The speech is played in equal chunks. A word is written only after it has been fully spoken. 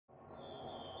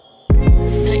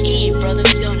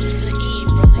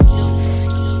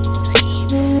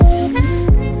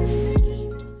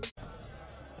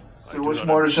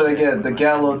What order should I get? The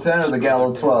Gallo 10 or the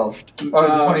Gallo 12?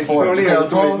 Oh, the 24. Tony, Gallo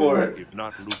 24. If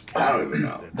not Luke I don't even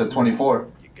know. The 24.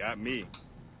 You got me.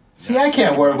 See, I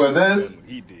can't work with this.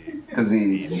 He did. Because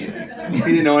he... He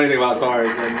didn't know anything about cars.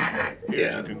 And,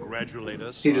 yeah. Congratulate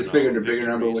us. He just figured a bigger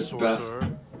number was best.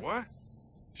 What?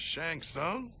 Shang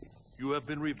Tsung? You have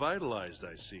been revitalized,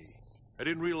 I see. I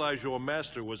didn't realize your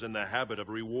master was in the habit of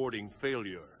rewarding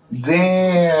failure.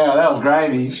 Damn, that was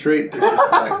grimy. Straight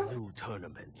disrespect. New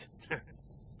tournament.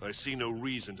 I see no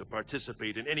reason to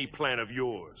participate in any plan of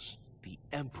yours. The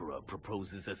Emperor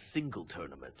proposes a single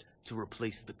tournament to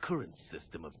replace the current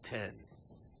system of 10.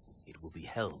 It will be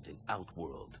held in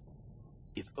Outworld.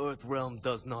 If Earthrealm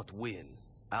does not win,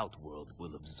 Outworld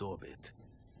will absorb it.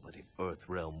 But if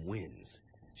Earthrealm wins,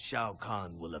 Shao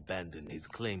Kahn will abandon his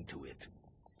claim to it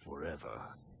forever.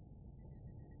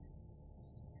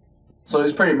 So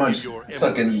he's pretty much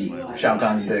sucking Shao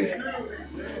Kahn's dick.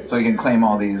 So he can claim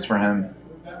all these for him.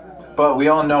 But we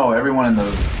all know, everyone in the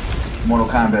Mortal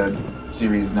Kombat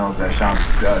series knows that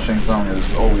Shang Tsung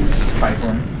is always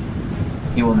trifling.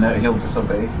 He'll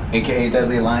disobey. AKA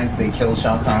Deadly Alliance, they kill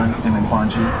Shao Kahn, him and Quan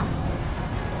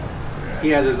Chi. He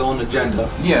has his own agenda.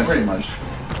 Yeah, pretty much.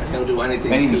 And he'll do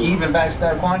anything. And he even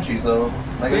backstabbed Quan Chi, so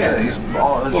like I said, he's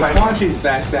all well, Quan Chi's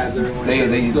backstabs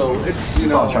everyone. So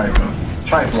it's all trifling.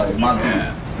 Trifling, my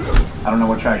bad. I don't know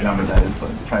what track number that is,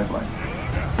 but trifling.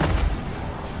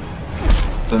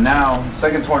 So now,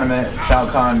 second tournament, Shao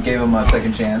Kahn gave him a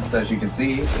second chance, as you can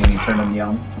see, and he turned him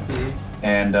young. Mm-hmm.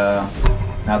 And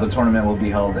now the tournament will be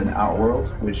held in Outworld,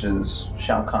 which is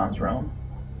Shao Kahn's realm,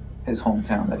 his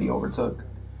hometown that he overtook.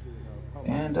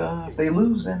 And if they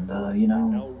lose, and you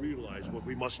know,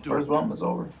 first realm is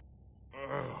over.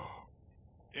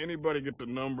 Anybody get the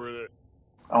number that...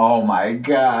 Oh my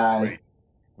God. Wait,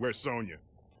 where's Sonya?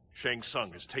 Shang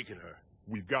Tsung has taken her.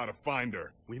 We've got to find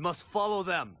her. We must follow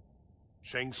them.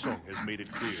 Shang Tsung has made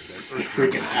it clear that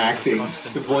freaking acting,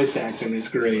 the voice acting is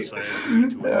great.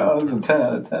 Yeah, it was a 10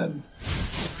 out of 10.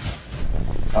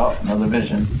 Oh, another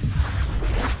vision.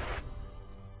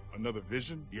 Another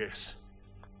vision? Yes.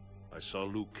 I saw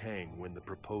Liu Kang win the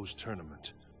proposed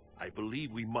tournament. I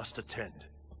believe we must attend.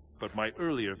 But my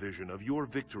earlier vision of your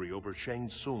victory over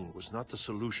Shang Tsung was not the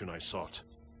solution I sought.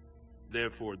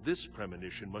 Therefore, this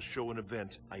premonition must show an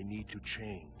event I need to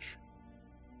change.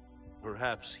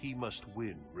 Perhaps he must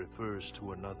win refers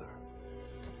to another.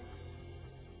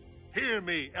 Hear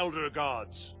me, Elder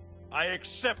Gods. I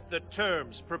accept the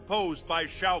terms proposed by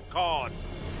Shao Kahn.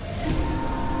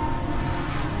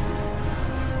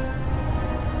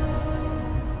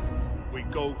 We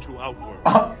go to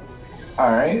Outworld.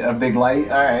 Alright, a big light.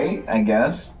 Alright, I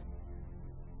guess.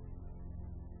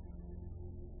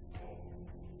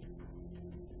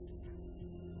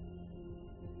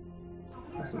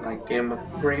 Like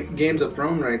Games of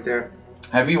Thrones right there.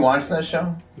 Have you watched that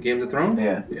show? Games of Thrones?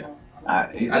 Yeah. Yeah.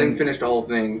 I didn't finish the whole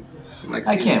thing. Like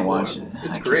I can't watch it.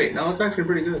 It's great. No, it's actually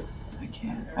pretty good. I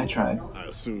can't. I tried. I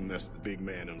assume that's the big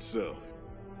man himself.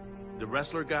 The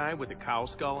wrestler guy with the cow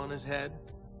skull on his head?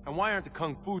 And why aren't the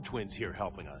Kung Fu twins here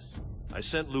helping us? I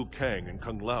sent Liu Kang and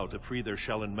Kung Lao to free their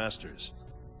Shaolin masters.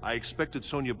 I expected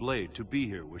Sonya Blade to be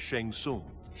here with Shang Tsung.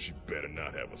 She better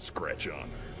not have a scratch on her.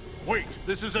 Wait,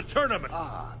 this is a tournament!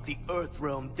 Ah, the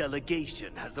Earthrealm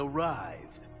delegation has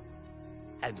arrived.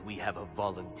 And we have a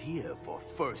volunteer for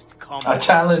first combat. A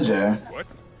challenger. What?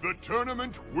 The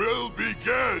tournament will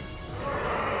begin!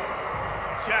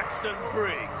 Jackson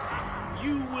Briggs,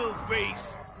 you will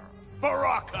face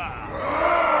Baraka!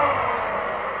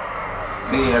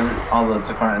 See all the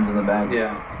Takarans in the back?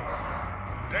 Yeah.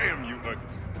 Damn you,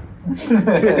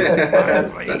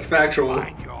 that's factual.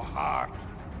 Find your heart.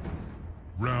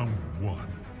 Round 1.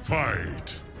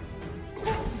 Fight!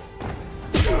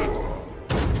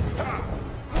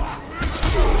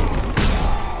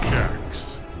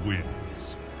 Jax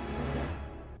wins.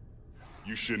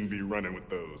 You shouldn't be running with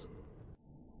those.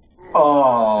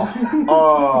 Oh,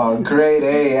 grade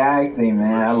A acting,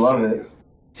 man. I love it.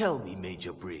 Tell me,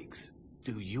 Major Briggs,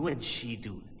 do you and she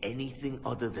do anything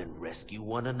other than rescue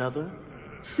one another?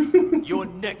 Your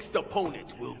next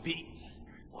opponent will be...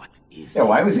 What is Yeah,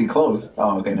 why was he close?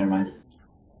 Oh, okay, never mind.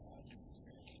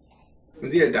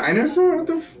 Is he a dinosaur? What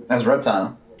the f... That's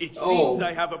Reptile. It seems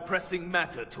I have a pressing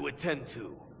matter to attend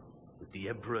to. With the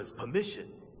Emperor's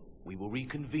permission, we will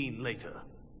reconvene later.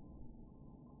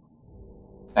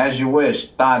 As you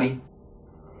wish, Thotty.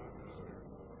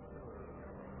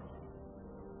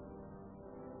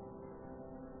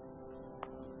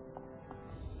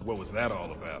 What was that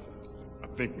all about? I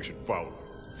think we should follow.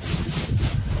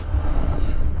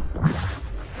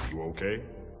 You okay?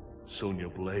 Sonya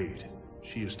Blade.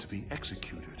 She is to be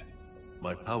executed.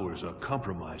 My powers are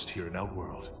compromised here in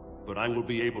Outworld, but I will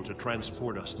be able to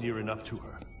transport us near enough to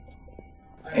her.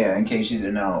 Yeah, in case you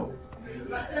didn't know.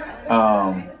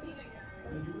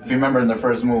 If you remember in the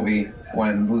first movie,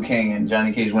 when Liu Kang and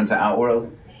Johnny Cage went to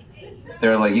Outworld, they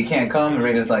were like, you can't come. And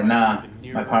Raiden's like, nah,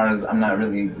 my powers, I'm not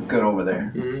really good over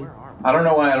there. I don't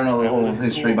know why, I don't know the whole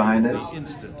history behind it.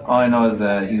 All I know is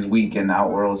that he's weak in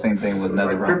Outworld, same thing with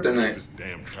Netherrealm.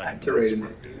 Kryptonite.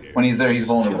 When he's there, he's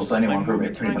vulnerable, so anyone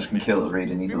pretty much can kill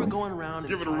Raiden easily.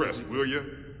 Give it a rest, will you?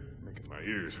 Making my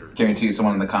ears hurt. Guarantee you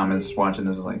someone in the comments watching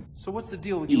this is like, So what's the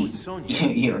deal with you and Sonya?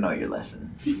 you don't know your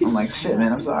lesson. I'm like, shit,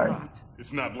 man, I'm sorry.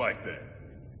 It's not like that.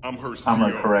 I'm her I'm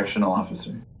CO. a correctional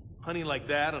officer. Honey like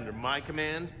that under my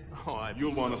command? Oh,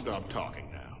 You'll want to stop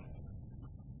talking now.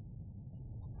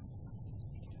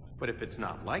 But if it's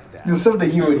not like that... It's something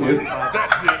you would do.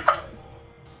 That's it.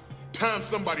 Time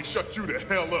somebody shut you the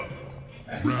hell up.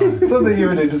 Something you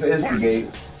would do, just instigate.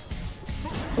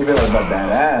 You feel like about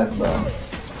that ass, though.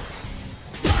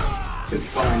 It's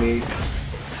funny.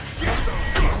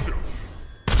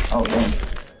 Oh,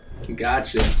 damn.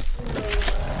 Gotcha.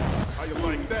 How you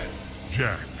like that?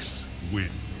 Jax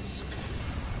wins.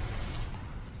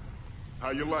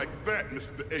 How you like that,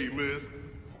 Mr. A-List?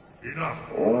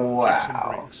 Enough.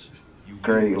 Wow. You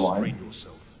Great will one. restrain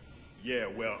yourself. Yeah,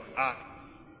 well,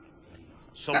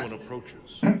 Someone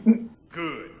approaches.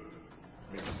 good.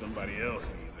 Maybe somebody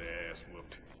else needs their ass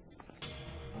whooped.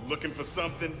 Looking for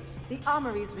something? The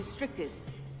armory's restricted.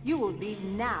 You will leave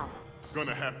now.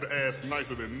 Gonna have to ask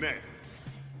nicer than that.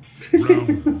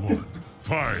 Round one.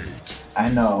 Fight. I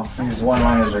know. These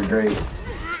one-liners are great.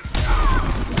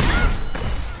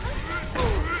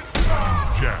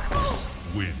 Jax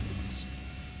wins.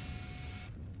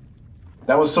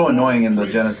 That was so annoying in the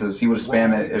Genesis. He would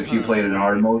spam it if you played it in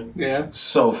hard mode. Yeah.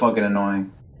 So fucking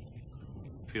annoying.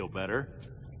 Feel better?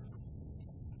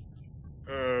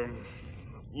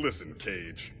 Listen,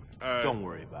 Cage. Don't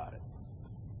worry about it.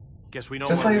 Guess we know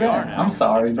Just where like we are that. now. I'm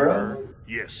sorry, Next to bro. her.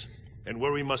 Yes, and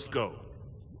where we must go.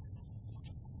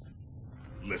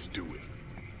 Let's do it.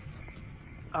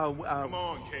 Come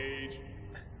on, Cage.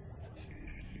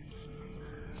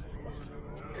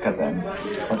 Got that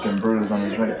fucking bruise on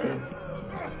his right face.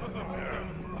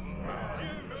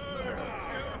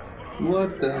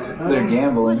 What the hell? They're What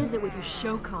gambling. is it with your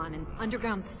Shokan and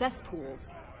underground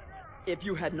cesspools? If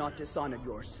you had not dishonored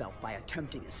yourself by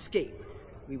attempting escape,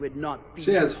 we would not be...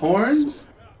 She has horns?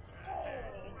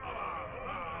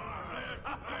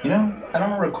 You know, I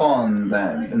don't recall in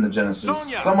that in the Genesis.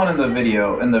 Sonya! Someone in the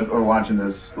video or watching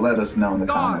this, let us know in the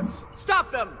comments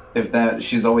Stop them! if that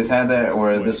she's always had that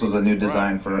or this was a new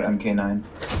design for MK9.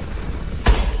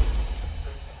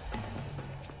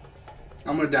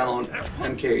 I'm gonna download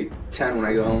MK10 when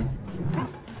I go home.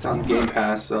 It's on Game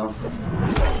Pass, so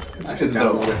It's I should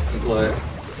dope. download it and play it.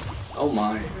 Oh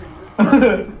my.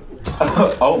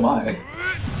 Oh my.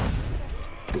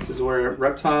 This is where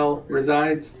Reptile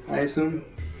resides, I assume.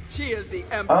 She is the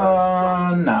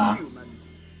Emperor's Nah. human.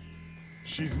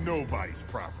 She's nobody's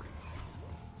property.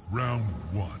 Round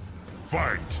one.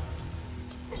 Fight.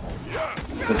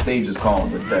 The stage is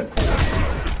called the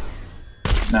Deadpool.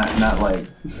 Not like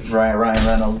Ryan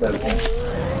Reynolds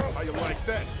Deadpool. How you like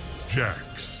that?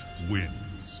 Jax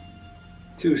wins.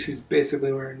 Too, she's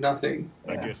basically wearing nothing.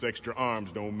 I guess extra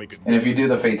arms don't make it. And if you do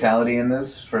the fatality in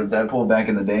this for Deadpool back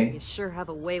in the day, You sure have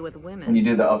a way with when women. you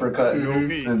do the uppercut,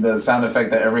 the sound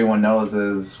effect that everyone knows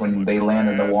is when they land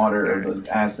in the water or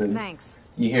the acid, Thanks.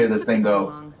 you hear this Took thing me so go,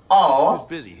 long. "Oh!"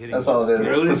 Busy hitting That's all it is.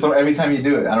 Really? So every time you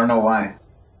do it, I don't know why.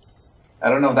 I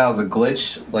don't know if that was a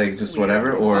glitch, like just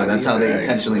whatever, or that's how they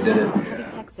intentionally did it. Heavy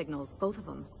tech signals, both of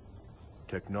them.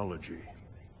 Technology.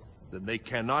 Then they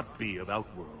cannot be of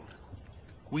Outworld.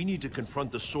 We need to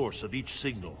confront the source of each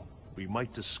signal. We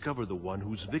might discover the one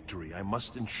whose victory I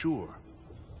must ensure.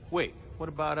 Wait, what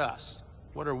about us?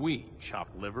 What are we,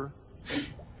 chopped liver?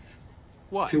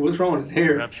 What? Dude, what's wrong with his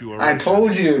hair? Perhaps you are I right.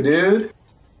 told you, dude.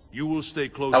 You will stay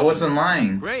close. I to wasn't me.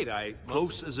 lying. Great, I...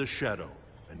 Close as a shadow,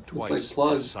 and twice like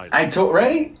plugs. as silent. I told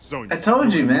right? Sonya, I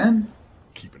told you, man.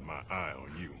 keeping my eye on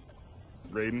you.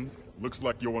 Raiden, looks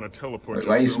like you'll want to teleport Wait,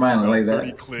 why are you yourself smiling about like that?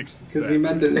 30 clicks Because back. he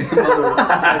meant it in some other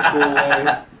sexual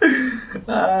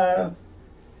way.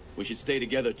 We should stay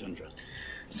together, Tundra.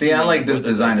 See, I like this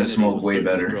Brother's design of identity Smoke will way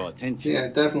certainly better. draw attention. Yeah,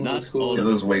 it definitely Not looks cool. all It of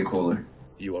looks way cooler.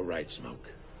 You are right, Smoke.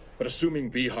 But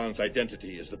assuming Bihan's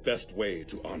identity is the best way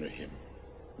to honor him.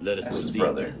 Let us That's his proceed.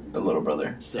 brother, the little brother.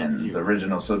 And Sub-Zero. the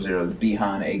original Sub-Zero is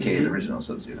Bihan, aka the original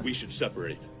Sub-Zero. We should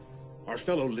separate. Our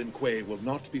fellow Lin Kuei will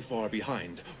not be far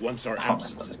behind once our Oh, my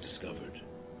absence is stomach. discovered.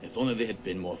 If only they had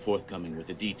been more forthcoming with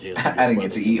the details. I didn't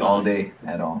get to eat all day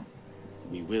at all.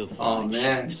 We will Oh, find man.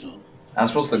 Shang Tsung. I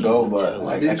was supposed to go, but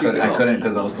like I couldn't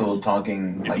because I was still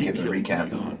talking, like giving a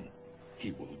recap.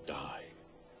 He will die.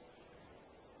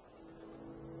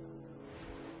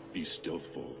 Be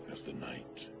stealthful as the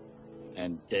night.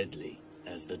 And deadly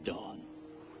as the dawn.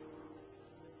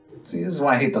 See, this is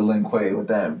why I hate the Lin Kuei with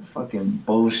that fucking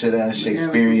bullshit ass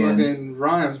Shakespearean fucking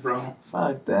rhymes, bro.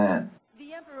 Fuck that.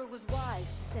 The Emperor was wise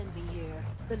to send me here.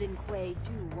 The Lin Kuei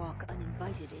do walk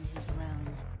uninvited in his realm.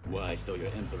 Wise though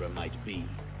your emperor might be,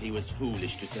 he was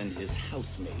foolish to send his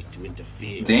housemaid to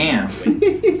interfere. Damn. I am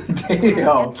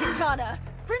Kitana,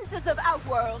 Princess of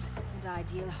Outworld, and I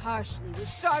deal harshly with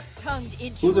sharp-tongued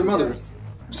intruders. Who's her mother?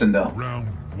 Sindel. Round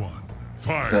 1.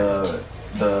 Fight.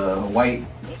 The white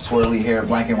swirly hair,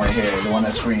 black and white hair, the one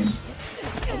that screams.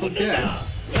 Okay.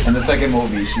 In the second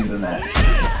movie, she's in that.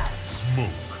 Smoke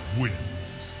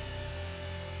wins.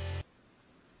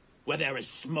 Where there is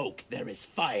smoke, there is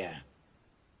fire.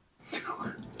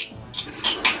 I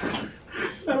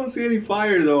don't see any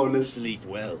fire though in this. Sleep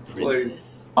well,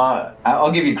 princess.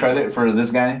 I'll give you credit for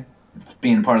this guy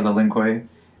being part of the Lin Kuei.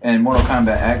 In Mortal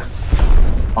Kombat X,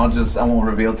 I won't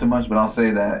reveal too much, but I'll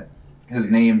say that his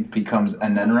name becomes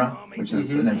Anenra, which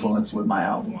is an influence with my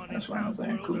album. That's why I was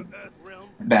like, cool.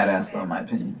 Badass though, in my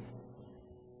opinion.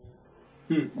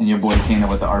 And your boy came in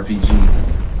with the RPG.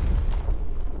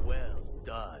 Well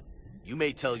done. You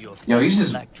may tell your Yo, he's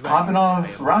just popping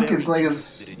off rockets like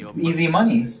it's easy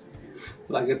money.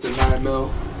 Like it's a 9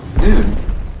 mil. Dude.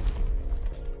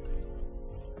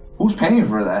 Who's paying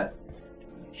for that?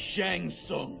 Shang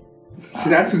Tsung. See,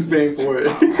 that's who's paying for it.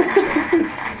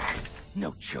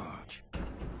 No charge.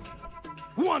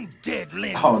 One dead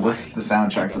limb. Oh, the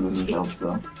soundtrack for this is dope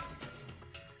still.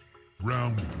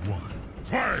 Round 1.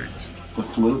 Fight. The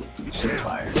flute, shit is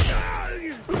fire.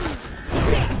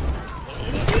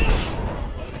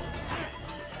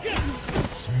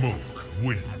 Smoke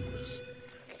wins.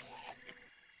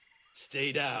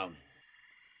 Stay down.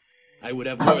 I would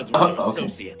have words with your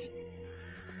associate.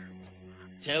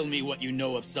 Tell me what you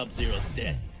know of Sub-Zero's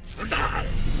death.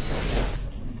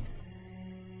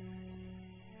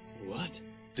 What?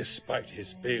 Despite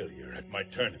his failure at my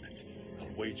tournament, I'll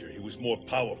wager he was more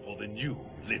powerful than you,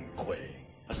 Lin Kuei.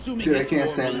 Assuming Dude, I his can't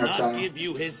form stand will her not tongue. give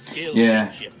you his skill, Yeah.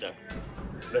 shapeshifter.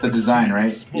 The design,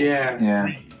 right? Yeah.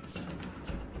 Yeah.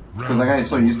 Because like I got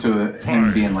so used to it,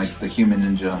 him being like the human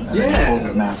ninja, and then he pulls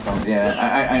his mask off.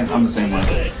 Yeah, I'm the same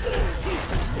way.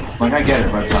 Like I get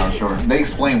it, Reptile, sure. They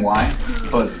explain why,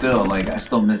 but still, like I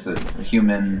still miss it. The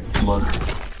human look.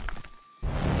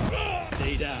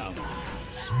 Stay down.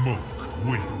 Smoke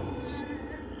wins.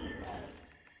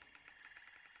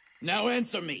 Now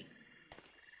answer me.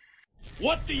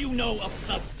 What do you know of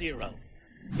Sub-Zero?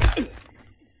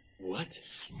 What?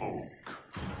 Smoke.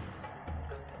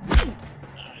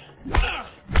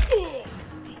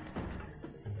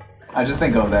 I just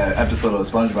think of that episode of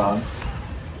SpongeBob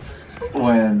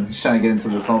when he's trying to get into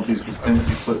the salty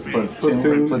platoons.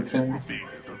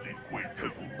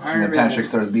 And then Patrick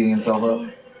starts beating himself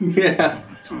up. Yeah.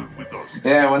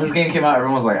 Yeah, when this game came out,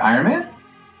 everyone was like, Iron Man?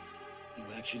 You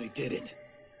actually did it.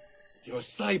 You're a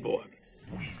cyborg.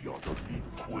 We are the Lin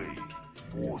Kuei,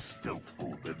 more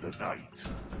stealthful than the night,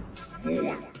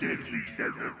 more deadly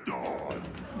than the dawn.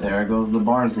 There goes the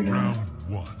bars again. Round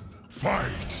 1.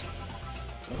 Fight.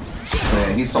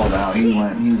 Yeah, he sold out.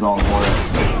 He's all for it.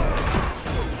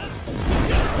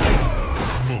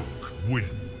 Smoke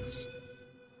wins.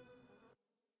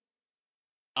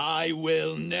 I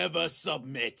will never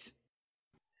submit.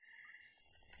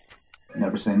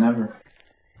 Never say never.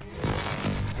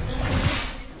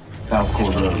 That was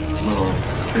cool, the little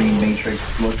dream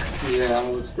matrix look. Yeah,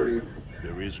 that was pretty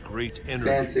There is great energy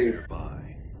fancy.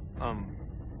 nearby.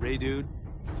 Ray dude.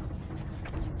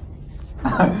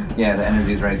 Yeah, the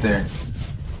energy's right there.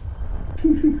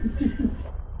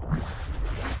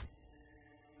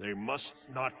 They must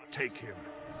not take him.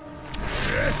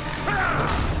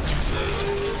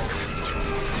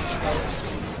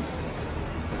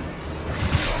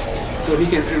 So he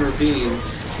can intervene.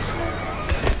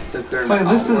 Since they're in So the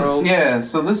this Outworld. is, yeah,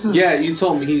 so this is... Yeah, you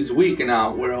told me he's weak in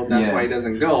Outworld, that's Yeah. why he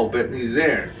doesn't go, but he's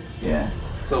there. Yeah.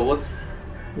 So what's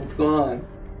going on?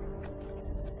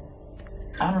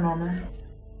 I don't know, man.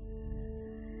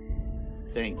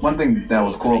 Thank you. One thing that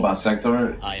was cool about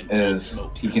Sector I am is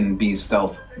Smoke. he can be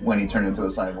stealth when he turned into a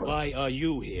cyborg. Why are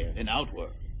you here in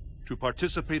Outworld? To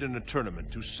participate in a tournament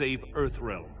to save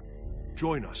Earthrealm.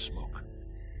 Join us, Smoke.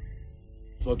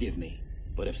 Forgive me,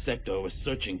 but if Sector was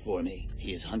searching for me,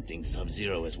 he is hunting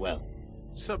Sub-Zero as well.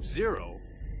 Sub-Zero?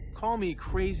 Call me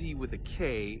crazy with a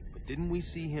K, but didn't we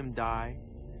see him die?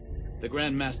 The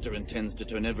Grand Master intends to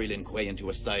turn every Lin Kuei into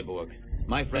a cyborg.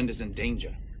 My friend is in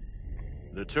danger.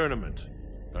 The tournament.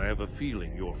 I have a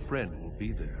feeling your friend will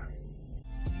be there.